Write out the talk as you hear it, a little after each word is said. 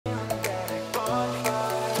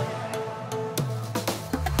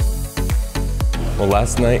Well,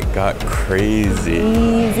 last night got crazy.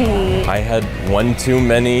 Easy. I had one too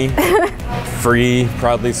many free,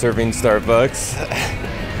 proudly serving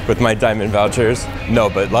Starbucks with my diamond vouchers. No,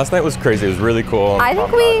 but last night was crazy. It was really cool. I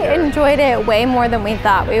think we enjoyed it way more than we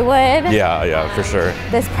thought we would. Yeah, for sure.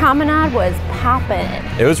 This promenade was popping.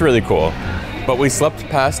 It was really cool. But we slept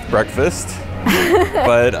past breakfast.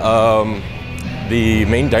 But the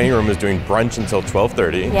main dining room is doing brunch until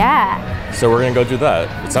 12:30. Yeah. So we're gonna go do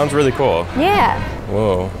that. It sounds really cool. Yeah.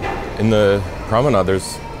 Whoa. In the promenade,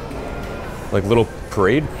 there's like little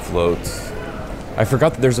parade floats. I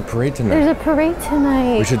forgot that there's a parade tonight. There's a parade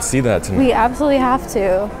tonight. We should see that tonight. We absolutely have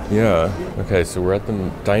to. Yeah. Okay, so we're at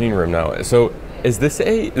the dining room now. So is this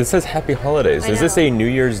it says Happy Holidays. Is this a New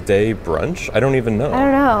Year's Day brunch? I don't even know. I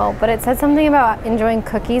don't know, but it said something about enjoying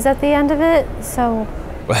cookies at the end of it, so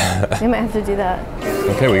we might have to do that.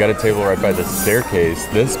 Okay, we got a table right by the staircase.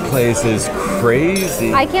 This place is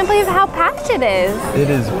crazy. I can't believe how packed it is. It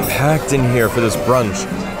is packed in here for this brunch.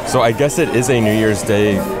 So I guess it is a New Year's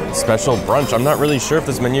Day special brunch. I'm not really sure if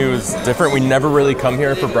this menu is different. We never really come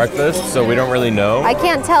here for breakfast, so we don't really know. I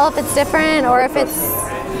can't tell if it's different or if it's...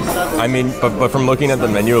 I mean, but from looking at the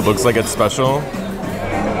menu, it looks like it's special.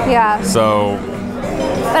 Yeah. So...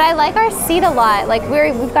 But I like our seat a lot. Like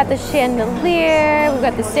we've got the chandelier, we've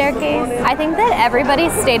got the staircase. I think that everybody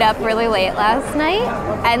stayed up really late last night,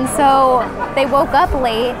 and so they woke up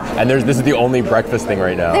late. And this is the only breakfast thing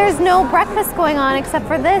right now. There's no breakfast going on except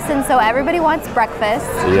for this, and so everybody wants breakfast.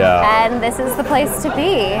 Yeah. And this is the place to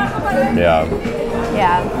be. Yeah.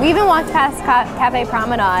 Yeah. We even walked past Cafe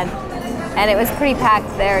Promenade, and it was pretty packed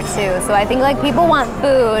there too. So I think like people want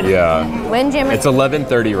food. Yeah. Windjammer. It's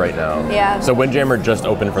 11:30 right now. Yeah. So Windjammer just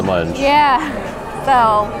opened for lunch. Yeah.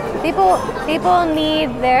 So people need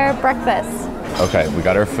their breakfast. Okay, we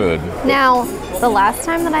got our food. Now, the last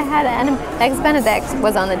time that I had an Eggs Benedict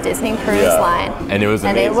was on the Disney Cruise Line. And it was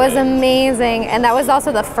amazing. And it was amazing. And that was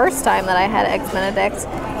also the first time that I had Eggs Benedict.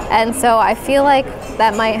 And so I feel like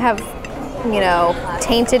that might have,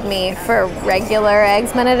 tainted me for regular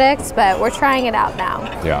Eggs Benedict, but we're trying it out now.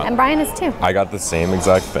 Yeah. And Brian is too. I got the same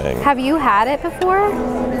exact thing. Have you had it before?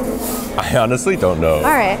 I honestly don't know.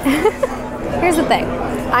 All right. Here's the thing.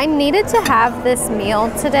 I needed to have this meal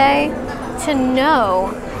today to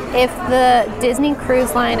know if the Disney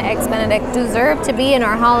Cruise Line Eggs Benedict deserved to be in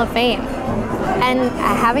our Hall of Fame. And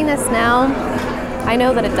having this now, I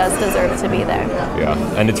know that it does deserve to be there. Yeah,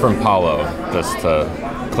 and it's from Palo, just to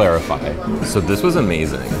clarify. So this was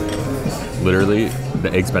amazing. Literally,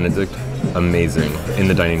 the Eggs Benedict, amazing, in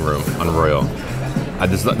the dining room on Royal.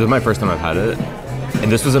 This is my first time I've had it, and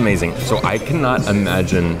this was amazing. So I cannot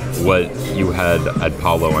imagine what you had at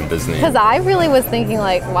Palo on Disney. Because I really was thinking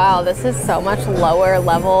like, wow, this is so much lower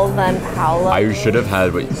level than Palo. I should have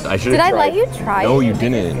had, but I should have tried. Did I let you try it? No, you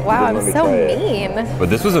didn't. Wow, you didn't I'm so mean. But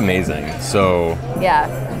this was amazing. So yeah.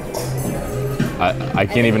 I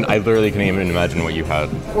literally can't even imagine what you had.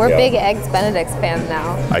 We're big Eggs Benedict fans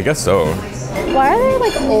now. I guess so. Why are there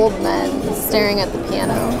like old men staring at the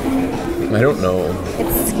piano? I don't know.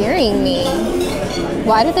 It's scaring me.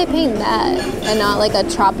 Why did they paint that and not like a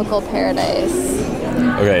tropical paradise?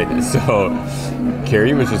 Okay, so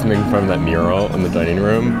Kerry was just making fun of that mural in the dining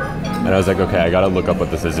room, and I was like, okay, I gotta look up what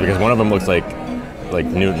this is, because one of them looks like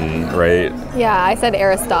Newton, right? Yeah, I said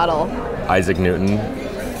Aristotle. Isaac Newton.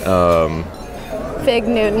 Fig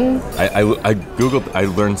Newton. I Googled, I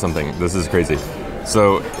learned something. This is crazy.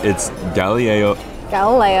 So it's Galileo.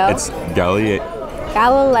 It's Galileo.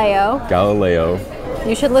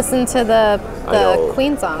 You should listen to the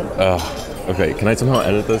Queen song. Okay, can I somehow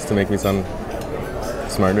edit this to make me sound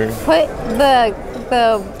smarter? Put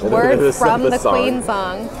the word from the Queen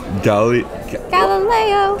song.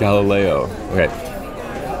 Galileo. Okay.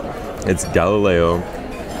 It's Galileo,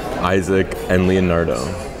 Isaac, and Leonardo.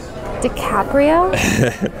 DiCaprio?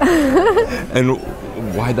 And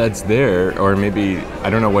why that's there, or maybe, I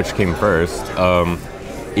don't know which came first,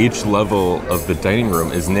 each level of the dining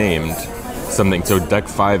room is named something. So deck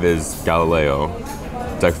 5 is Galileo,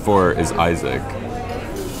 deck 4 is Isaac,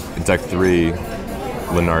 deck 3,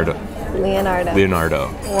 Leonardo.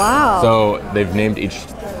 Wow. So they've named each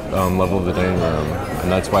level of the dining room,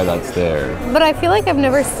 and that's why that's there. But I feel like I've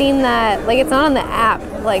never seen that, like it's not on the app,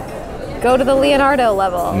 like go to the Leonardo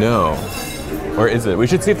level. No. Or is it? We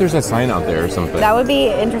should see if there's a sign out there or something. That would be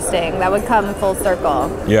interesting. That would come full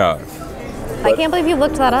circle. Yeah. I can't believe you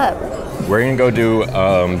looked that up. We're gonna go do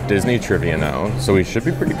Disney trivia now, so we should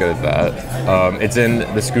be pretty good at that. It's in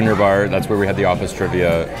the Schooner Bar. That's where we had the office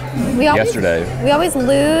trivia yesterday. We always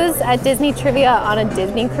lose at Disney trivia on a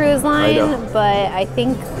Disney Cruise Line, but I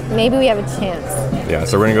think maybe we have a chance. Yeah,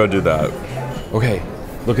 so we're gonna go do that. Okay,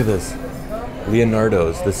 look at this.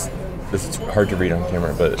 Leonardo's. This is hard to read on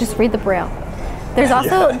camera, but Just read the Braille. There's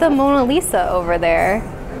also the Mona Lisa over there.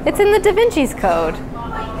 It's in the Da Vinci's Code.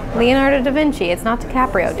 Leonardo da Vinci. It's not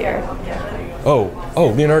DiCaprio, dear.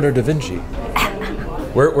 oh, Leonardo da Vinci.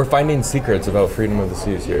 We're finding secrets about freedom of the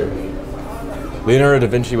seas here. Leonardo da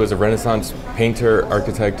Vinci was a Renaissance painter,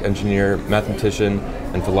 architect, engineer, mathematician,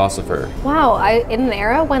 and philosopher. Wow, in an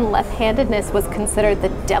era when left-handedness was considered the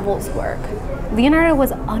devil's work, Leonardo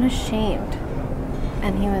was unashamed.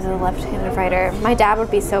 And he was a left-handed writer. My dad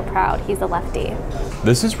would be so proud. He's a lefty.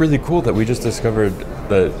 This is really cool that we just discovered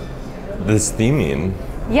this theming.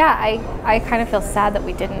 Yeah, I kind of feel sad that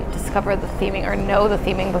we didn't discover the theming or know the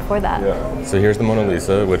theming before that. Yeah. So here's the Mona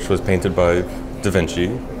Lisa, which was painted by Da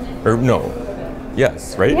Vinci. Or no.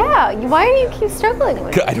 Yes, right? Yeah, why do you keep struggling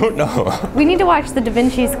with it? I don't know. We need to watch the Da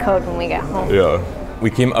Vinci's Code when we get home. Yeah. We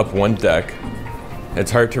came up one deck.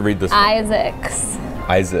 It's hard to read this one.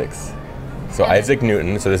 Isaacs. So Isaac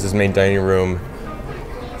Newton. So this is main dining room.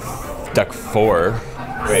 Deck 4.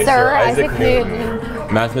 Wait, Sir Isaac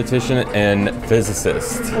Newton. Mathematician and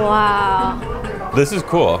physicist. Wow. This is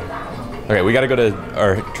cool. Okay, we gotta go to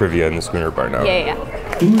our trivia in the Schooner Bar now. Yeah.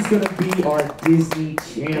 Who's gonna be our Disney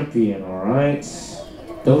champion, alright?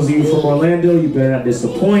 Those of you from Orlando, you better not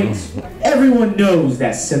disappoint. Everyone knows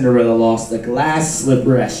that Cinderella lost a glass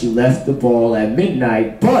slipper as she left the ball at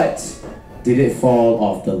midnight, but did it fall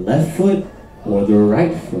off the left foot or the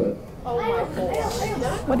right foot?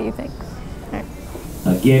 What do you think?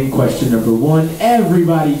 Again, question number 1.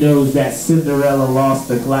 Everybody knows that Cinderella lost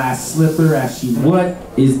the glass slipper as she what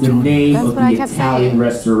is the name of the Italian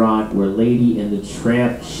restaurant where Lady and the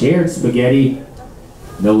Tramp shared spaghetti?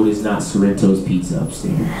 No, it is not Sorrento's Pizza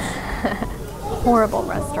upstairs. Horrible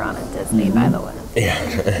restaurant at Disney, by the way.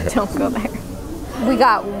 Yeah. Don't go there. We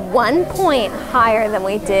got 1 point higher than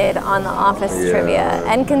we did on the Office trivia.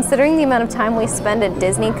 And considering the amount of time we spend at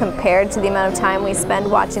Disney compared to the amount of time we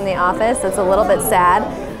spend watching The Office, that's a little bit sad.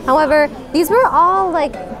 However, these were all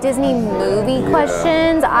like Disney movie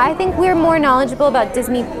questions. I think we're more knowledgeable about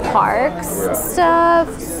Disney parks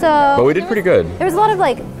stuff, so. But we did pretty good. There was a lot of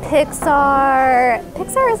like Pixar.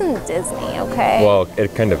 Pixar isn't Disney, okay? Well,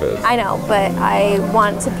 it kind of is. I know, but I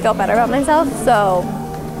want to feel better about myself, so.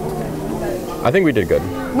 I think we did good.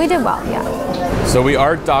 We did well, yeah. So we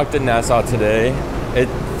are docked in Nassau today. It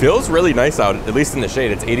feels really nice out, at least in the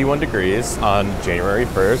shade. It's 81 degrees on January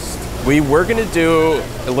 1st. We were gonna do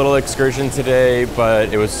a little excursion today,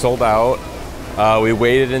 but it was sold out. We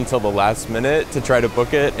waited until the last minute to try to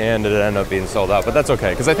book it, and it ended up being sold out. But that's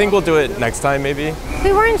okay, because I think we'll do it next time, maybe.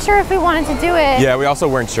 We weren't sure if we wanted to do it. Yeah, we also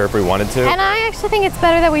weren't sure if we wanted to. And I actually think it's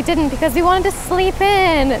better that we didn't, because we wanted to sleep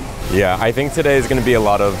in. Yeah, I think today is gonna be a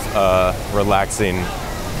lot of relaxing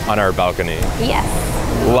on our balcony. Yes.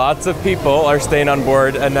 Lots of people are staying on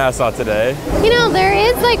board at Nassau today. You know, there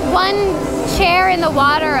is like one chair in the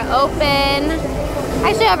water open.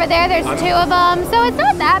 Actually, over there, there's 2 of them, so it's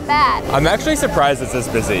not that bad. I'm actually surprised it's this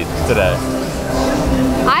busy today.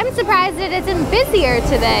 I'm surprised it isn't busier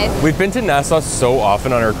today. We've been to Nassau so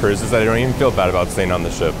often on our cruises that I don't even feel bad about staying on the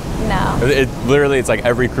ship. No. It's like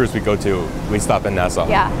every cruise we go to, we stop in Nassau.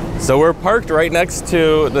 Yeah. So we're parked right next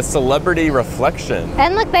to the Celebrity Reflection.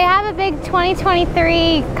 And look, they have a big 2023,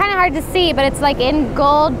 kind of hard to see, but it's like in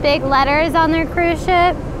gold, big letters on their cruise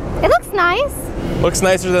ship. It looks nice. Looks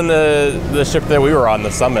nicer than the ship that we were on,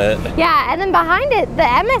 the Summit. Yeah, and then behind it, the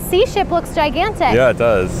MSC ship looks gigantic. Yeah, it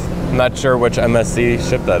does. I'm not sure which MSC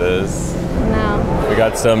ship that is. No. We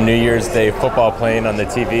got some New Year's Day football playing on the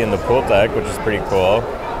TV in the pool deck, which is pretty cool.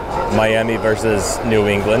 Miami versus New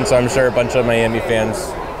England, so I'm sure a bunch of Miami fans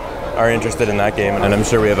are interested in that game, and I'm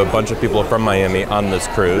sure we have a bunch of people from Miami on this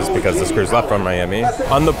cruise because this cruise left from Miami.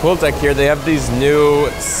 On the pool deck here, they have these new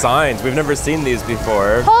signs. We've never seen these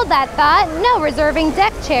before. Hold that thought. No reserving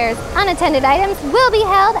deck chairs. Unattended items will be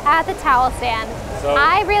held at the towel stand. So,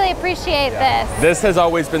 I really appreciate this. This has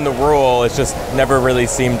always been the rule. It's just never really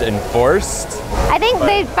seemed enforced. I think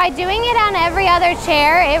by doing it on every other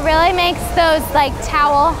chair, it really makes those like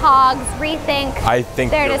towel hogs rethink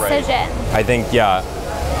their decision. Right.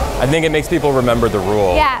 I think it makes people remember the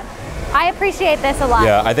rule. Yeah, I appreciate this a lot.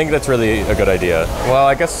 Yeah, I think that's really a good idea. Well,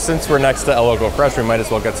 I guess since we're next to El Loco Fresh, we might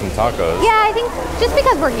as well get some tacos. Yeah, I think just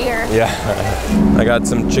because we're here. Yeah. I got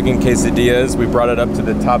some chicken quesadillas. We brought it up to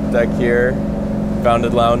the top deck here.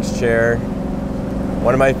 Founded lounge chair.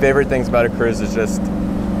 One of my favorite things about a cruise is just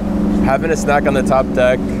having a snack on the top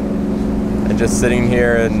deck and just sitting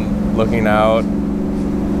here and looking out,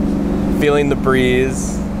 feeling the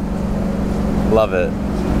breeze. Love it.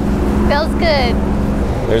 Feels good.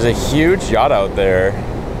 There's a huge yacht out there.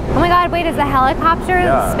 Oh my God, wait, is the helicopter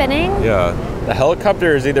spinning? Yeah. The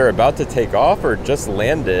helicopter is either about to take off or just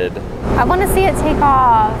landed. I want to see it take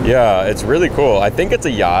off. Yeah, it's really cool. I think it's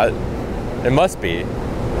a yacht. It must be.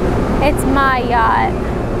 It's my yacht.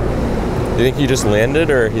 Do you think he just landed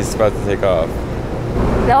or he's about to take off?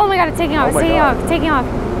 Oh my god, it's taking off, Oh my it's taking God. off, it's taking off.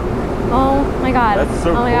 Oh my god. That's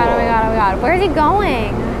so Oh my god, oh my cool. god, oh my god. Where's he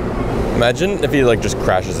going? Imagine if he like just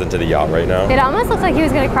crashes into the yacht right now. It almost looks like he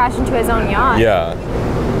was gonna crash into his own yacht. Yeah,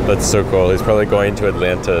 that's so cool. He's probably going to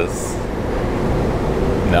Atlantis.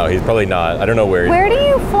 No, he's probably not. I don't know where. Where do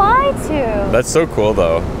you fly to? That's so cool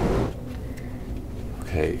though.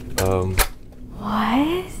 Okay,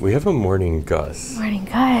 What? we have a morning Gus. Morning,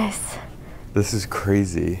 Gus. This is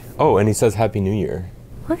crazy. Oh, and he says Happy New Year.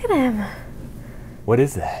 Look at him. What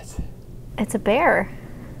is that? It's a bear.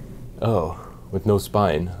 Oh, with no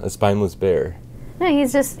spine. A spineless bear. No,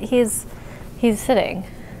 he's sitting.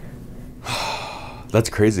 That's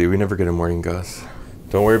crazy. We never get a morning Gus.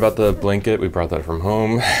 Don't worry about the blanket. We brought that from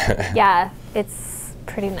home. Yeah, it's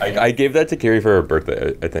pretty nice. I gave that to Carrie for her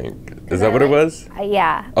birthday, I think. Is that what it was?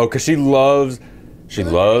 Yeah. Oh, because she loves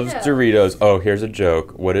Doritos. Oh, here's a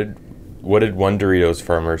joke. What did one Doritos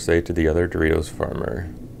farmer say to the other Doritos farmer?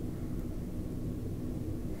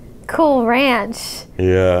 Cool Ranch.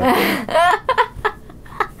 Yeah.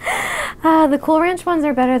 The Cool Ranch ones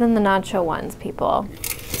are better than the nacho ones, people.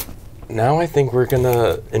 Now I think we're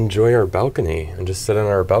gonna enjoy our balcony and just sit on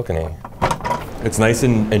our balcony. It's nice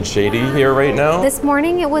and shady here right now. This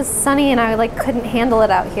morning it was sunny and I couldn't handle it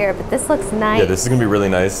out here, but this looks nice. Yeah, this is gonna be really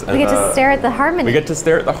nice. We get to stare at the Harmony. We get to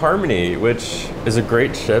stare at the Harmony, which is a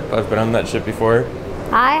great ship. I've been on that ship before.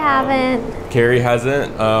 I haven't. Carrie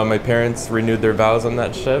hasn't. My parents renewed their vows on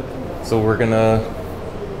that ship, so we're gonna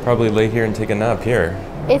probably lay here and take a nap here.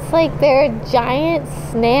 It's like there are giant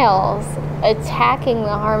snails attacking the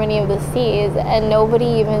Harmony of the Seas and nobody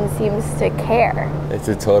even seems to care. It's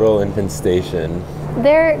a total infestation.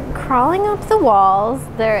 They're crawling up the walls,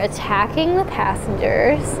 they're attacking the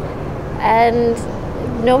passengers, and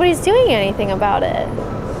nobody's doing anything about it.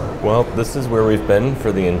 Well, this is where we've been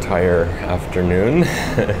for the entire afternoon.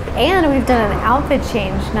 And we've done an outfit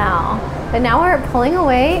change now. But now we're pulling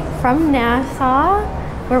away from Nassau.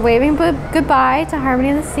 We're waving goodbye to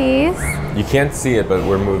Harmony of the Seas. You can't see it, but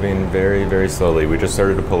we're moving very, very slowly. We just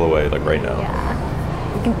started to pull away, like right now.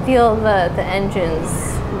 Yeah. You can feel the engines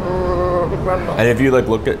rumble. And if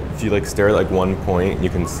you stare at like one point, you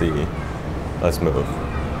can see us move.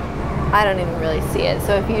 I don't even really see it,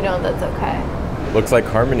 so if you don't, that's okay. Looks like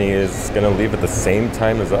Harmony is gonna leave at the same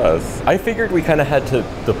time as us. I figured we kind of had to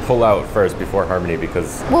pull out first before Harmony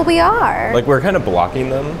because Well, we are. like we're kind of blocking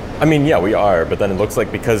them. I mean, yeah, we are, but then it looks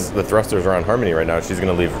like because the thrusters are on Harmony right now, she's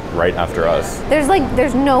gonna leave right after us.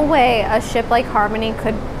 There's no way a ship like Harmony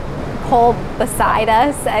could pull beside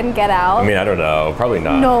us and get out. I mean, I don't know, probably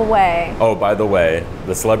not. No way. Oh, by the way,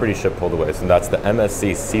 the Celebrity ship pulled away, so that's the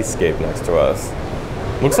MSC Seascape next to us.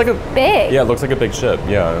 Looks like a Big. Yeah, it looks like a big ship.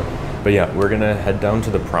 Yeah. But yeah, we're gonna head down to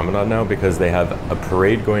the promenade now because they have a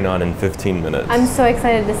parade going on in 15 minutes. I'm so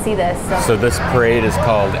excited to see this. So this parade is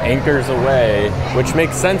called Anchors Away, which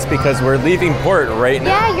makes sense because we're leaving port right now.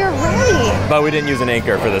 Yeah, you're right. But we didn't use an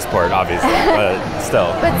anchor for this port, obviously, but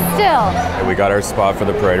still. But still, And we got our spot for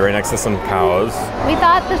the parade right next to some cows. we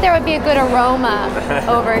thought that there would be a good aroma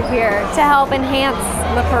over here to help enhance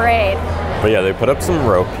the parade. But yeah, they put up some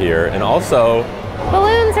rope here and also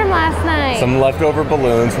Balloons from last night. some leftover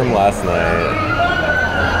balloons from last night.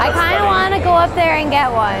 I kind of want to go up there and get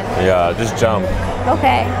one. Yeah, just jump.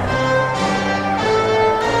 Okay.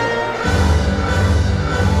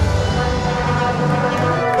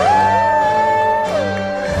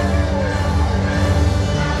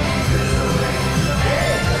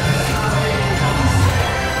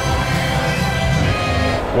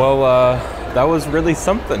 Well, that was really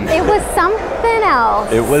something. It was something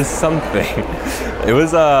else. It was something. It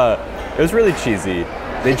was really cheesy.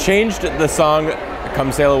 They changed the song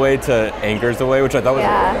 "Come Sail Away" to "Anchors Away," which I thought was.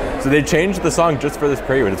 Yeah. So they changed the song just for this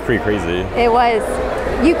parade. It's pretty crazy. It was.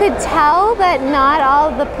 You could tell that not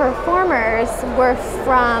all the performers were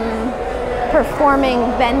from performing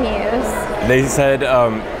venues. They said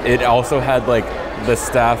it also had like the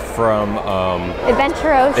staff from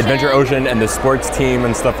Adventure Ocean. and the sports team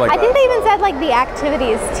and stuff like I that. think they even said like the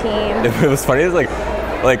activities team. It was funny. It was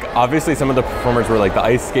like obviously some of the performers were like the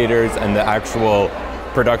ice skaters and the actual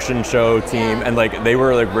production show team, and like they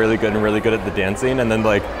were like really good at the dancing, and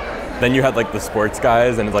then you had like the sports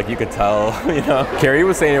guys, and it's like you could tell, you know. Carrie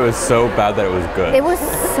was saying it was so bad that it was good. It was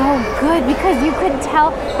so good because you could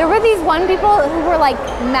tell there were these one people who were like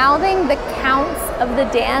mouthing the counts of the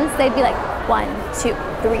dance. They'd be like 1, 2,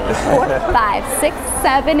 3, 4, 5, 6,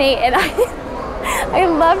 7, 8, and I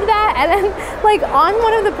loved that. And then, like, on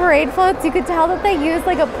one of the parade floats, you could tell that they used,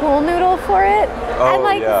 like, a pool noodle for it. Oh, and,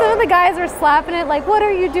 like, yeah. some of the guys were slapping it, like, what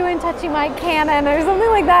are you doing touching my cannon? Or something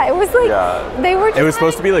like that. It was, like, they were It was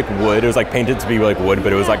supposed to be, like, wood. It was, like, painted to be, like, wood,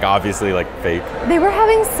 but it was, like, obviously, like, fake. They were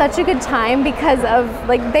having such a good time because of,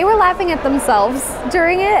 like, they were laughing at themselves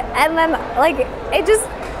during it. And then, like, it just,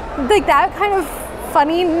 like, that kind of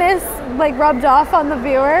funniness, like, rubbed off on the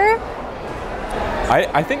viewer.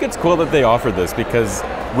 I think it's cool that they offered this because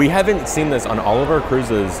we haven't seen this on all of our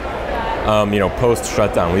cruises, you know,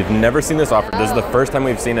 post-shutdown. We've never seen this offered. This is the first time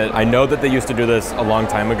we've seen it. I know that they used to do this a long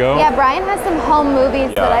time ago. Yeah, Brian has some home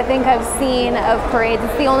movies that I think I've seen of parades.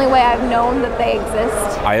 It's the only way I've known that they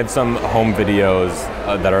exist. I have some home videos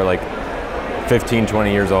that are like 15,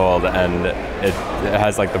 20 years old, and it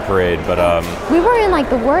has like the parade, but we were in like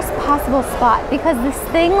the worst possible spot because this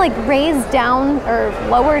thing like raised down or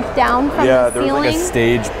lowered down from the there ceiling. was like a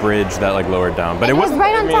stage bridge that like lowered down, but it was wasn't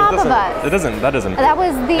right on top of us. That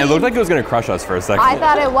was the. It looked like it was gonna crush us for a second. I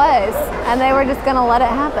thought it was, and they were just gonna let it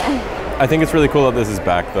happen. I think it's really cool that this is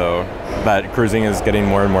back though, that cruising is getting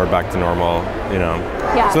more and more back to normal, you know.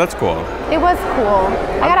 Yeah. So that's cool. It was cool.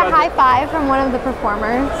 I got a high five from one of the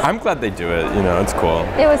performers. I'm glad they do it, you know, it's cool.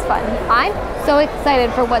 It was fun. I'm so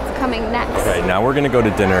excited for what's coming next. Okay, now we're gonna go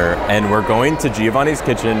to dinner, and we're going to Giovanni's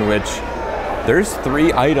Kitchen, which there's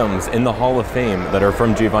 3 items in the Hall of Fame that are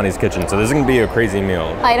from Giovanni's Kitchen, so this is gonna be a crazy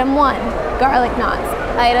meal. Item 1, garlic knots.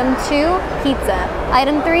 Item 2, pizza.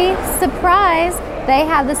 Item 3, surprise, they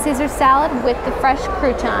have the Caesar salad with the fresh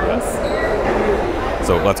croutons.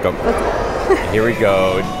 So let's go. Here we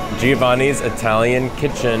go. Giovanni's Italian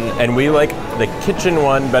Kitchen, and we like the kitchen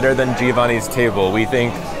one better than Giovanni's table. We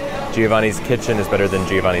think Giovanni's Kitchen is better than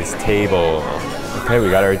Giovanni's table. Okay,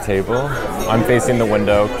 we got our table. I'm facing the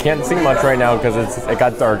window. Can't see much right now because it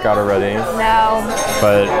got dark out already. No.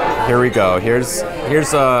 But here we go. Here's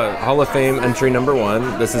Hall of Fame entry number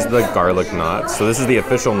 1. This is the garlic knot. So this is the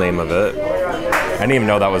official name of it. I didn't even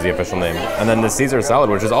know that was the official name. And then the Caesar salad,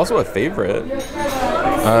 which is also a favorite.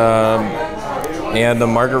 And the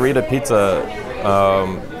margarita pizza.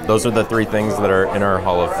 Those are the 3 things that are in our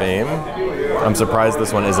Hall of Fame. I'm surprised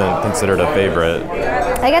this one isn't considered a favorite.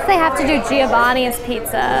 I guess they have to do Giovanni's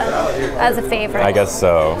pizza as a favorite. I guess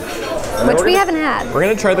so. Which we haven't had. We're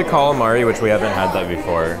gonna try the calamari, which we haven't had that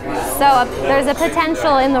before. So there's a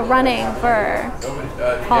potential in the running for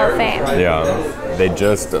Hall of Fame. Yeah. They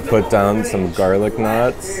just put down some garlic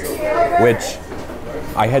knots, which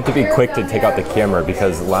I had to be quick to take out the camera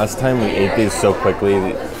because last time we ate these so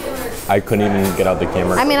quickly, I couldn't even get out the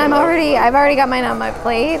camera. I mean, I've already got mine on my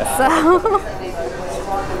plate, so.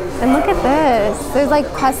 And look at this. There's like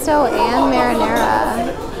pesto and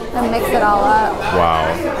marinara. And mix it all up.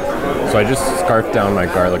 Wow. So I just scarfed down my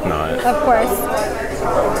garlic knot. Of course.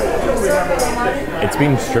 It's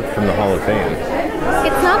being stripped from the Hall of Fame.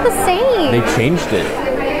 It's not the same. They changed it.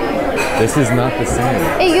 This is not the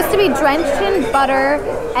same. It used to be drenched in butter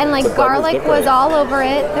and like garlic was all over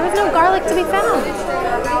it. There was no garlic to be found.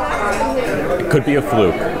 It could be a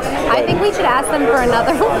fluke. I think we should ask them for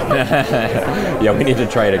another one. Yeah, we need to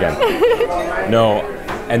try it again. No,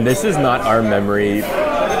 and this is not our memory.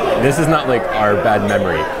 This is not like our bad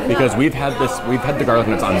memory because we've had the garlic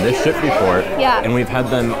nuts on this ship before. Yeah. And we've had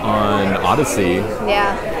them on Odyssey.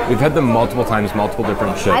 Yeah. We've had them multiple times, multiple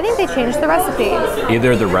different ships. I think they changed the recipes.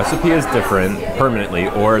 Either the recipe is different permanently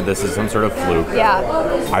or this is some sort of fluke. Yeah.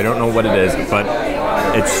 I don't know what it is, but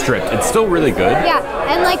it's stripped. It's still really good. Yeah,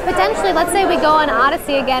 and like potentially, let's say we go on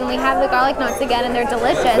Odyssey again, we have the garlic knots again, and they're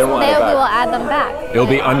delicious. Then we will add them back. It'll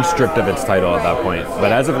be unstripped of its title at that point.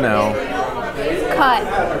 But as of now, cut.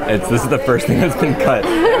 This is the first thing that's been cut.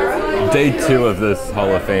 Day 2 of this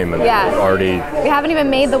Hall of Fame. And already. We haven't even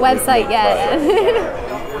made the website yet.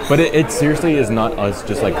 But it seriously is not us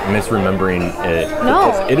just like misremembering it.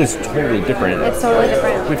 No. It is totally different. It's totally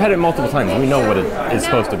different. We've had it multiple times. We know what it is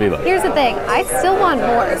supposed to be like. Here's the thing. I still want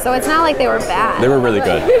more, so it's not like they were bad. They were really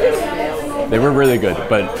good. They were really good,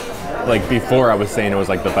 but like before I was saying it was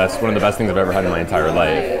like one of the best things I've ever had in my entire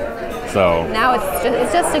life. So now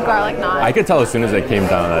it's just a garlic knot. I could tell as soon as it came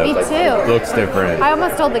down. Me too. It looks different. I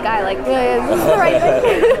almost told the guy like, this is the right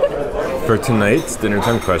thing. For tonight's dinner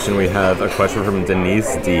time question, we have a question from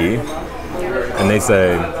Denise D. And they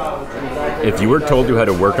say, if you were told you had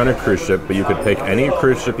to work on a cruise ship, but you could pick any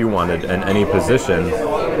cruise ship you wanted and any position,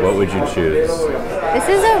 what would you choose? This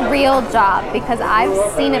is a real job because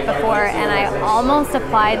I've seen it before and I almost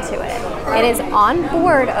applied to it. It is on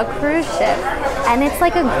board a cruise ship and it's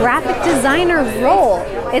like a graphic designer role.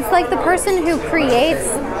 It's like the person who creates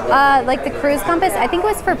like the cruise compass. I think it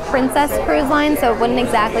was for Princess Cruise Line, so it wouldn't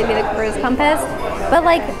exactly be the cruise compass. But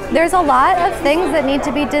like, there's a lot of things that need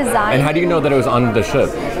to be designed. And how do you know that it was on the ship?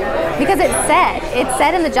 Because it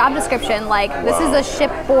said in the job description, like, this is a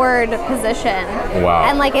shipboard position. Wow.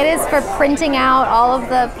 And like, it is for printing out all of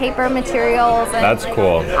the paper materials. And, that's like,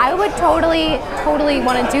 cool. I would totally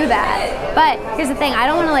want to do that. But here's the thing, I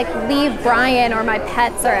don't want to like leave Brian or my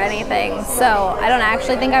pets or anything. So I don't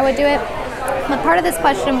actually think I would do it. But part of this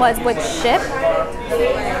question was which ship.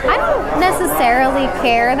 I don't necessarily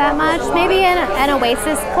care that much. Maybe an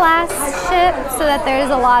Oasis class ship, so that there's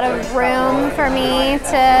a lot of room for me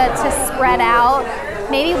to spread out.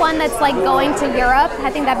 Maybe one that's like going to Europe. I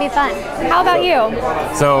think that'd be fun. How about you?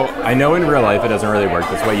 So I know in real life it doesn't really work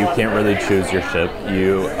this way. You can't really choose your ship.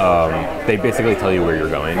 They basically tell you where you're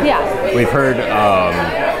going. Yeah. We've heard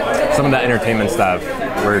some of the entertainment staff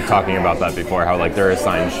were talking about that before, how like they're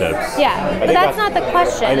assigned ships. Yeah, but that's not the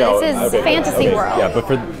question. This is fantasy world. Yeah, but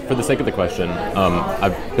for the sake of the question,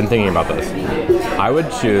 I've been thinking about this. I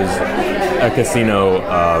would choose a casino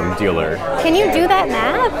dealer. Can you do that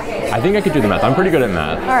math? I think I could do the math. I'm pretty good at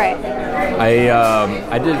math. All right.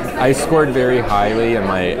 I scored very highly in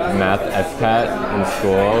my math FCAT in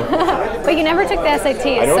school. But you never took the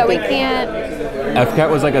SATs, so we can't. FCAT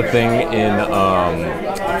was like a thing in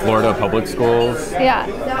Florida public schools. Yeah.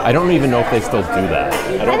 I don't even know if they still do that.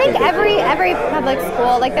 I think every public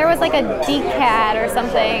school, like there was like a DCAT or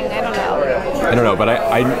something. I don't know, but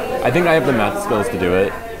I think I have the math skills to do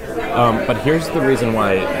it. But here's the reason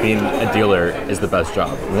why being a dealer is the best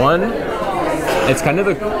job. One, it's kind of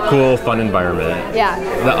a cool, fun environment. Yeah.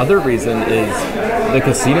 The other reason is the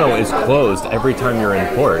casino is closed every time you're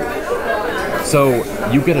in port. So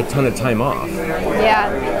you get a ton of time off. Yeah.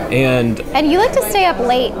 And you like to stay up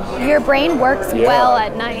late. Your brain works well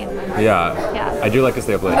at night. Yeah. I do like to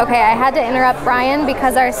stay up late. Okay, I had to interrupt Brian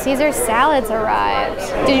because our Caesar salads arrived.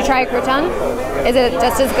 Did you try a crouton? Is it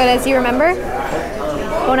just as good as you remember?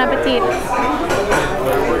 Bon appetit.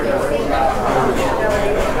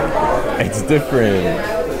 It's different.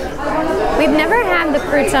 We've never had the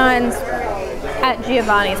croutons at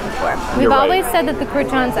Giovanni's before. We've always said that the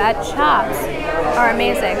croutons at Chops are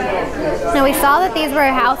amazing. Now we saw that these were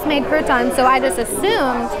house-made croutons, so I just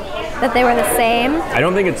assumed that they were the same. I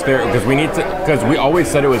don't think it's fair because we always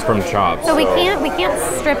said it was from Chops. So we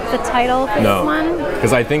can't strip the title for this one.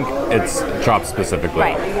 Because I think it's Chops specifically.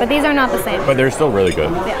 Right, but these are not the same. But they're still really good.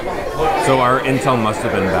 Yeah. So our intel must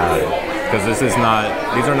have been bad because these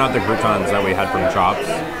are not the croutons that we had from Chops.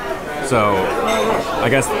 So I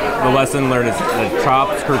guess the lesson learned is that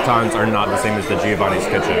Chops croutons are not the same as the Giovanni's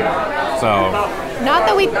kitchen. So not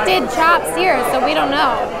that we did Chops here, so we don't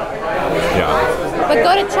know. Yeah. But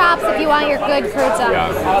go to Chops if you want your good crouton.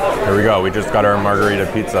 Yeah. Here we go. We just got our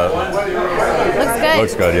margarita pizza. Looks good.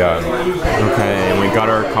 Looks good, yeah. Okay, and we got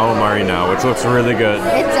our calamari now, which looks really good.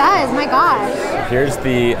 It does, my gosh. Here's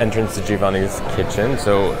the entrance to Giovanni's kitchen.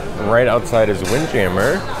 So right outside is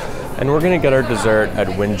Windjammer. And we're gonna get our dessert at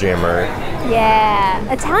Windjammer. Yeah,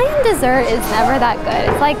 Italian dessert is never that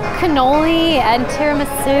good. It's like cannoli and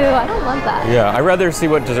tiramisu. I don't love that. Yeah, I'd rather see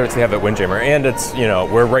what desserts they have at Windjammer. And it's,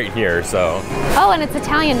 we're right here, so. Oh, and it's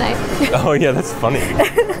Italian night. Oh yeah, that's funny.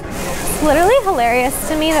 It's literally hilarious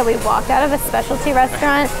to me that we walked out of a specialty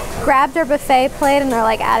restaurant, grabbed our buffet plate, and they're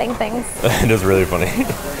like adding things. It is really funny.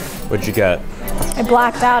 What'd you get? I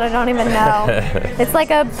blacked out, I don't even know. It's like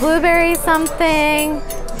a blueberry something,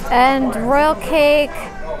 and royal cake,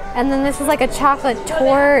 and then this is like a chocolate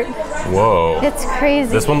tort. Whoa. It's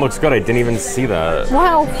crazy. This one looks good. I didn't even see that.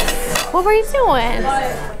 Wow. What were you doing?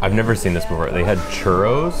 I've never seen this before. They had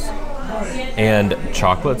churros and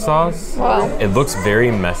chocolate sauce. Wow. It looks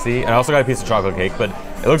very messy. And I also got a piece of chocolate cake, but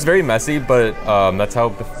it looks very messy, but that's how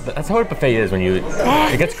a buffet is when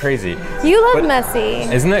it gets crazy. You love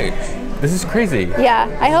messy. Isn't it? This is crazy.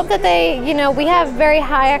 Yeah, I hope that they, we have very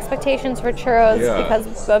high expectations for churros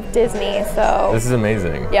because of Disney, so. This is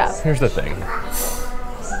amazing. Yeah. Here's the thing.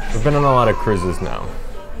 We've been on a lot of cruises now.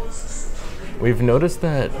 We've noticed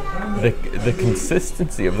that the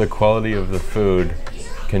consistency of the quality of the food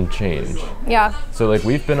can change. Yeah. So like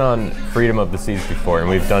we've been on Freedom of the Seas before and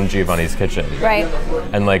we've done Giovanni's Kitchen. Right.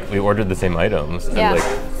 And like we ordered the same items. Yeah.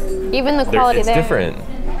 And even the quality it's there. It's different.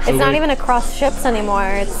 It's not even across ships anymore.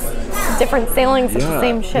 It's different sailings of the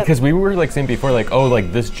same ship. Because we were like saying before, like, oh,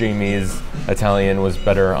 like this Jamie's Italian was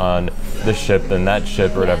better on this ship than that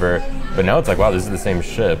ship or whatever. But now it's like, wow, this is the same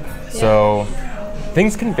ship. Yeah. So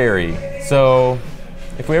things can vary. So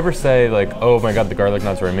if we ever say like, oh my God, the garlic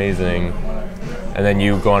knots are amazing, and then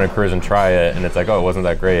you go on a cruise and try it, and it's like, oh, it wasn't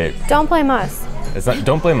that great. Don't blame us.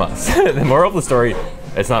 Don't blame us. The moral of the story,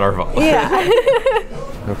 it's not our fault. Yeah.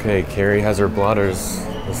 Okay, Carrie has her blotters.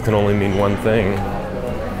 This can only mean one thing.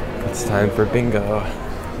 It's time for bingo.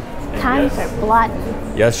 Time for blood.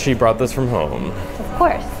 Yes, she brought this from home. Of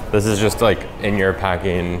course. This is just like in your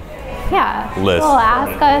packing list. Well,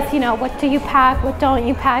 ask us, you know, what do you pack, what don't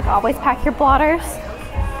you pack? Always pack your blotters.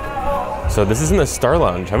 So this is in the Star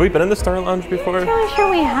Lounge. Have we been in the Star Lounge before? I'm not sure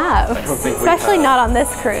we have. Especially not on this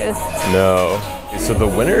cruise. No. So the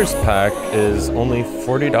winner's pack is only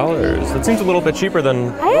 $40. That seems a little bit cheaper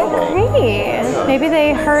than normal. I agree. Maybe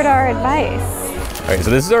they heard our advice. All right,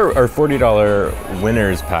 so this is our $40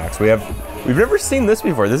 winner's packs. We've never seen this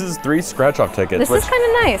before. This is 3 scratch-off tickets. This is kind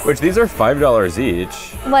of nice. Which these are $5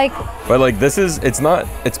 each. Like, but like this is, it's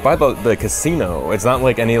by the casino. It's not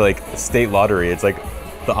like any like state lottery. It's like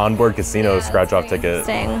the onboard casino scratch-off ticket.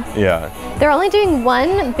 Yeah. They're only doing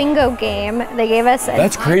 1 bingo game. They gave us.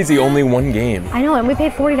 That's crazy. Only 1 game. I know, and we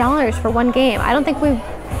paid $40 for 1 game. I don't think we.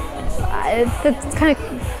 That's kind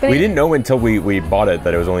of. We didn't know until we bought it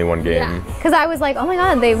that it was only 1 game. Yeah. Because I was like, oh my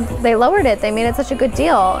god, they lowered it. They made it such a good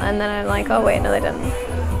deal. And then I'm like, oh wait, no, they didn't.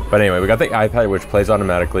 But anyway, we got the iPad, which plays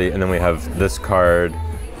automatically, and then we have this card.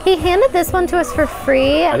 He handed this one to us for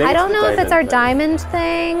free. I don't know if it's our diamond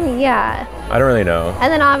thing. Yeah. I don't really know.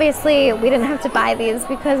 And then obviously we didn't have to buy these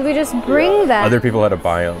because we just bring them. Other people had to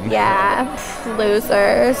buy them. Yeah,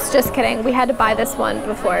 losers. Just kidding. We had to buy this one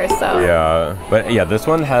before, so. Yeah, but yeah, this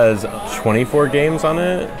one has 24 games on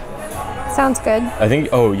it. Sounds good. I think,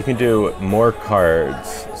 oh, you can do more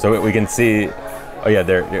cards. So we can see, oh yeah,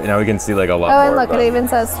 now we can see like a lot more. Oh, and look, it even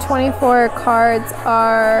says 24 cards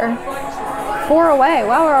are 4 away.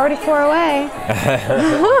 Wow, we're already 4 away.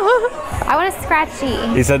 I want a scratchy.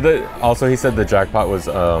 He said the jackpot was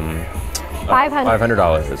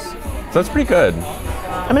 $500. So that's pretty good.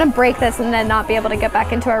 I'm gonna break this and then not be able to get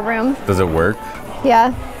back into our room. Does it work?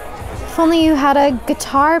 Yeah. If only you had a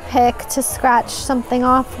guitar pick to scratch something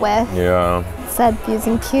off with. Yeah. Instead of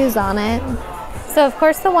using cues on it. So of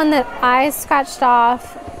course the one that I scratched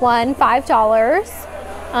off won $5.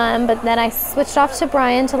 But then I switched off to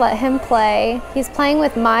Brian to let him play. He's playing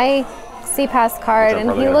with my C-Pass card and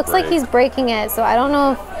he looks like he's breaking it, so I don't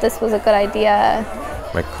know if this was a good idea.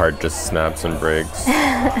 My card just snaps and breaks.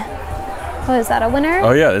 Oh, is that a winner?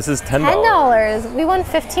 Oh yeah, this is $10. $10. We won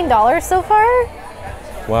 $15 so far?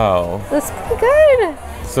 Wow. That's pretty good.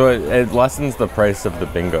 So it lessens the price of the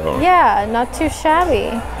bingo. Yeah, not too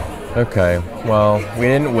shabby. Okay, well, we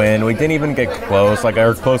didn't win. We didn't even get close. Like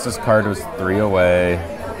our closest card was 3 away.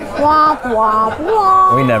 Womp, womp,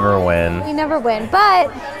 womp. We never win. We never win, but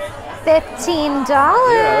 $15. Yeah,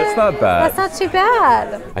 that's not bad. That's not too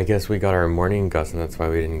bad. I guess we got our morning gust and that's why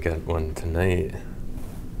we didn't get one tonight.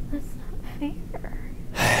 That's not fair.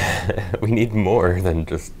 We need more than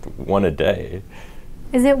just 1 a day.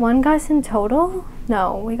 Is it 1 gust in total?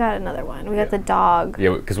 No, we got another one. We got the dog.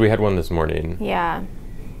 Yeah, because we had one this morning. Yeah.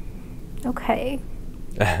 Okay.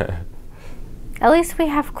 At least we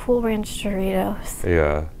have Cool Ranch Doritos.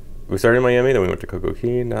 Yeah. We started in Miami, then we went to Coco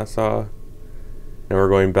Key, Nassau. Now we're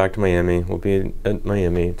going back to Miami. We'll be at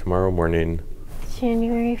Miami tomorrow morning.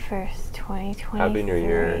 January 1st, 2023. Happy New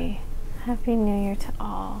Year. Happy New Year to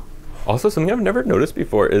all. Also, something I've never noticed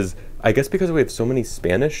before is, I guess because we have so many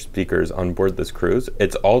Spanish speakers on board this cruise,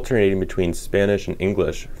 it's alternating between Spanish and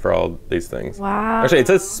English for all these things. Wow. Actually, it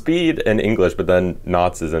says speed and English, but then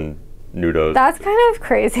knots is in noodles. That's kind of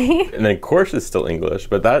crazy. And then course is still English,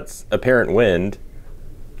 but that's apparent wind.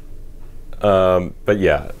 But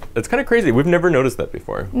yeah, it's kind of crazy. We've never noticed that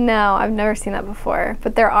before. No, I've never seen that before.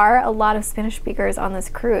 But there are a lot of Spanish speakers on this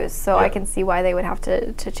cruise, so I can see why they would have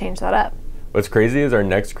to change that up. What's crazy is our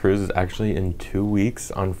next cruise is actually in 2 weeks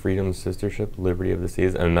on Freedom's sister ship, Liberty of the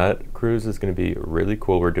Seas, and that cruise is going to be really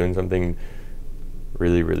cool. We're doing something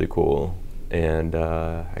really, really cool, and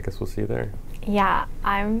I guess we'll see you there. Yeah,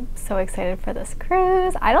 I'm so excited for this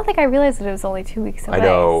cruise. I don't think I realized that it was only 2 weeks away. I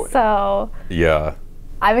know. So yeah,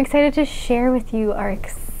 I'm excited to share with you our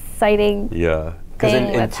exciting because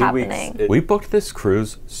in 2 weeks, we booked this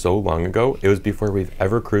cruise so long ago. It was before we've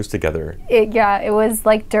ever cruised together. It was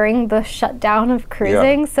like during the shutdown of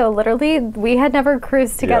cruising. So literally, we had never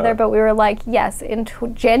cruised together, but we were like, yes, in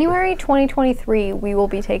January 2023, we will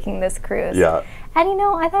be taking this cruise. Yeah. And you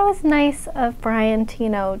know, I thought it was nice of Brian to, you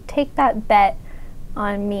know, take that bet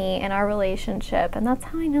on me and our relationship. And that's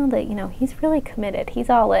how I know that, you know, he's really committed.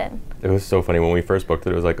 He's all in. It was so funny. When we first booked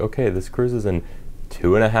it, it was like, okay, this cruise is in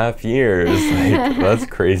 2.5 years. Like, that's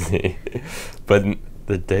crazy. But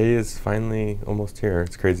the day is finally almost here.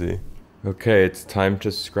 It's crazy. Okay, it's time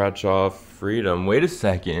to scratch off Freedom. Wait a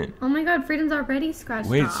second. Oh my god, Freedom's already scratched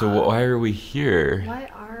off. Wait, so why are we here? Why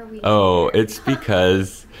are we here? It's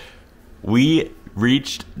because we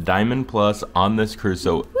reached Diamond Plus on this cruise.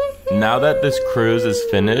 So now that this cruise is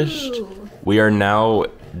finished, we are now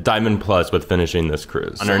Diamond Plus with finishing this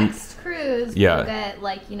cruise. On our Next cruise, Yeah. we'll get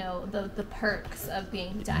like, you know, the perks of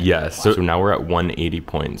being Diamond Yes, Plus. so now we're at 180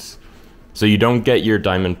 points. So you don't get your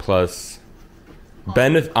Diamond Plus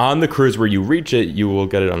benefit on the cruise where you reach it, you will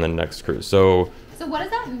get it on the next cruise. So what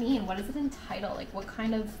does that mean? What does it entitle? Like, what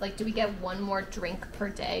kind of, like, do we get one more drink per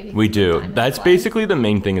day? because we of do. Diamond That's Plus? basically the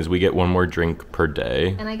main thing is we get one more drink per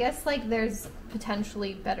day. And I guess, like, there's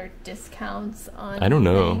potentially better discounts on I don't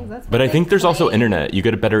know. things. That's But what I think they there's also claim. internet. You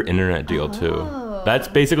get a better internet deal too. Oh. That's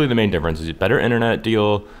basically the main difference is a better internet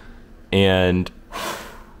deal and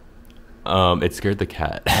it scared the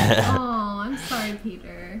cat. Oh, I'm sorry,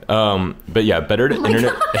 Peter. But yeah, better to Oh my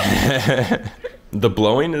internet. The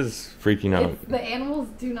blowing is freaking out. The animals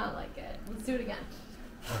do not like it. Let's do it again.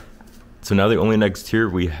 So now the only next tier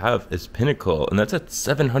we have is Pinnacle, and that's at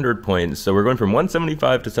 700 points. So we're going from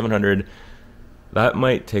 175 to 700. That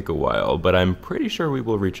might take a while, but I'm pretty sure we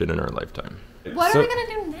will reach it in our lifetime. What are we gonna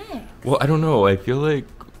do next? Well, I don't know. I feel like,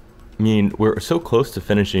 I mean, we're so close to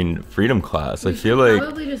finishing Freedom Class. I feel like,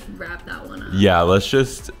 probably just wrap that one up. yeah, let's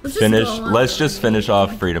just Let's just finish. go on Let's just Liberty. finish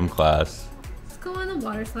off Freedom Class. Let's go on the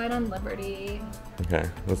water slide on Liberty. Okay,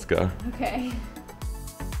 let's go. Okay.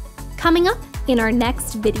 Coming up in our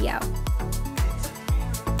next video.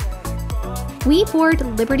 We board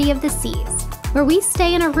Liberty of the Seas, where we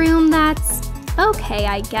stay in a room that's okay,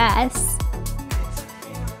 I guess.